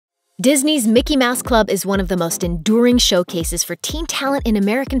Disney's Mickey Mouse Club is one of the most enduring showcases for teen talent in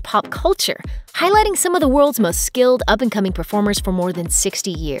American pop culture, highlighting some of the world's most skilled up-and-coming performers for more than 60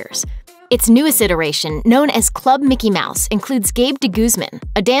 years. Its newest iteration, known as Club Mickey Mouse, includes Gabe De Guzman,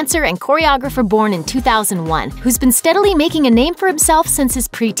 a dancer and choreographer born in 2001, who's been steadily making a name for himself since his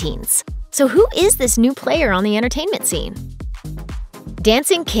preteens. So who is this new player on the entertainment scene?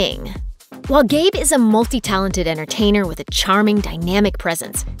 Dancing King. While Gabe is a multi-talented entertainer with a charming, dynamic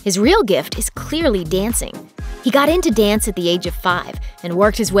presence, his real gift is clearly dancing. He got into dance at the age of 5 and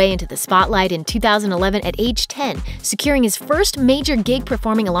worked his way into the spotlight in 2011 at age 10, securing his first major gig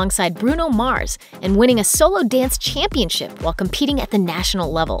performing alongside Bruno Mars and winning a solo dance championship while competing at the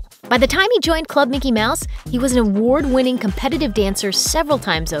national level. By the time he joined Club Mickey Mouse, he was an award-winning competitive dancer several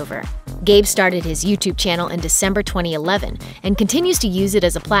times over. Gabe started his YouTube channel in December 2011 and continues to use it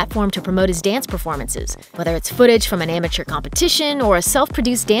as a platform to promote his dance performances, whether it's footage from an amateur competition or a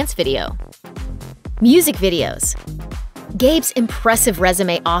self-produced dance video. Music videos. Gabe's impressive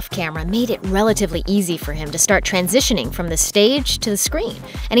resume off-camera made it relatively easy for him to start transitioning from the stage to the screen,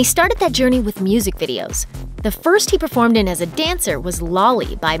 and he started that journey with music videos. The first he performed in as a dancer was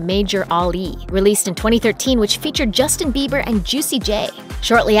Lolly by Major Ali, released in 2013, which featured Justin Bieber and Juicy J.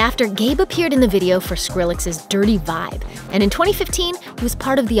 Shortly after, Gabe appeared in the video for Skrillex's Dirty Vibe, and in 2015, he was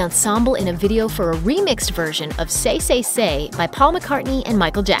part of the ensemble in a video for a remixed version of Say Say Say by Paul McCartney and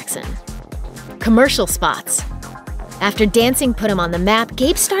Michael Jackson. Commercial spots. After dancing put him on the map,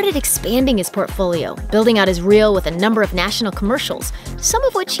 Gabe started expanding his portfolio, building out his reel with a number of national commercials, some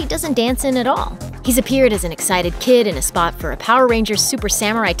of which he doesn't dance in at all. He's appeared as an excited kid in a spot for a Power Rangers Super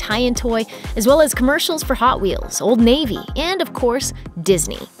Samurai tie-in toy, as well as commercials for Hot Wheels, Old Navy, and of course,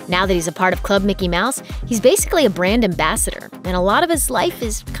 Disney. Now that he's a part of Club Mickey Mouse, he's basically a brand ambassador, and a lot of his life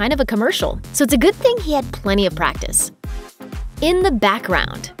is kind of a commercial. So it's a good thing he had plenty of practice. In the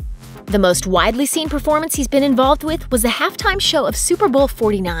background. The most widely seen performance he's been involved with was the halftime show of Super Bowl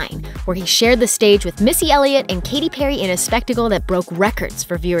 49, where he shared the stage with Missy Elliott and Katy Perry in a spectacle that broke records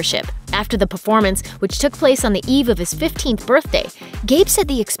for viewership. After the performance, which took place on the eve of his 15th birthday, Gabe said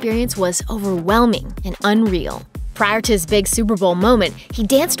the experience was overwhelming and unreal. Prior to his big Super Bowl moment, he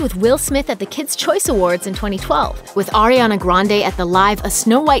danced with Will Smith at the Kids' Choice Awards in 2012, with Ariana Grande at the live A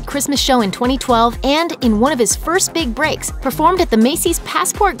Snow White Christmas show in 2012, and in one of his first big breaks, performed at the Macy's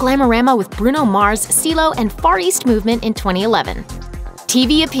Passport Glamorama with Bruno Mars, CeeLo, and Far East Movement in 2011.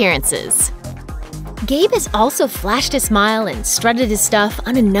 TV appearances. Gabe has also flashed a smile and strutted his stuff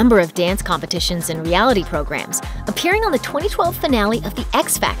on a number of dance competitions and reality programs, appearing on the 2012 finale of The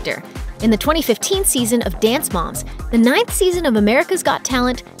X Factor, in the 2015 season of Dance Moms, the 9th season of America's Got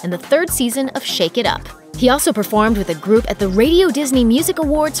Talent, and the 3rd season of Shake It Up. He also performed with a group at the Radio Disney Music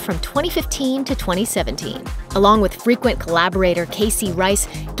Awards from 2015 to 2017. Along with frequent collaborator Casey Rice,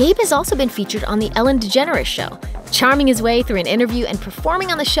 Gabe has also been featured on The Ellen DeGeneres Show, charming his way through an interview and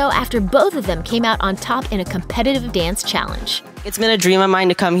performing on the show after both of them came out on top in a competitive dance challenge. It's been a dream of mine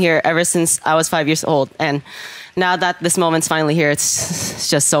to come here ever since I was 5 years old, and now that this moment's finally here, it's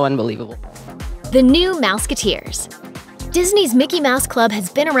just so unbelievable. The new Mouseketeers. Disney's Mickey Mouse Club has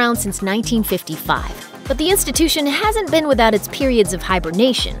been around since 1955, but the institution hasn't been without its periods of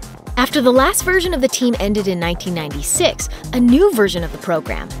hibernation. After the last version of the team ended in 1996, a new version of the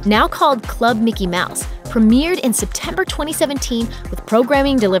program, now called Club Mickey Mouse, premiered in September 2017 with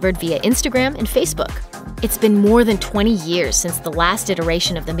programming delivered via Instagram and Facebook. It's been more than 20 years since the last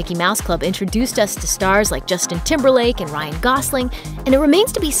iteration of the Mickey Mouse Club introduced us to stars like Justin Timberlake and Ryan Gosling, and it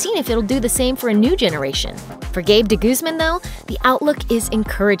remains to be seen if it'll do the same for a new generation. For Gabe De Guzman, though, the outlook is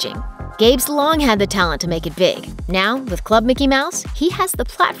encouraging. Gabe's long had the talent to make it big. Now, with Club Mickey Mouse, he has the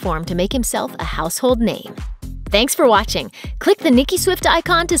platform to make himself a household name. Thanks for watching. Click the Nicki Swift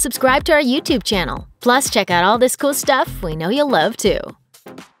icon to subscribe to our YouTube channel. Plus, check out all this cool stuff we know you'll love too.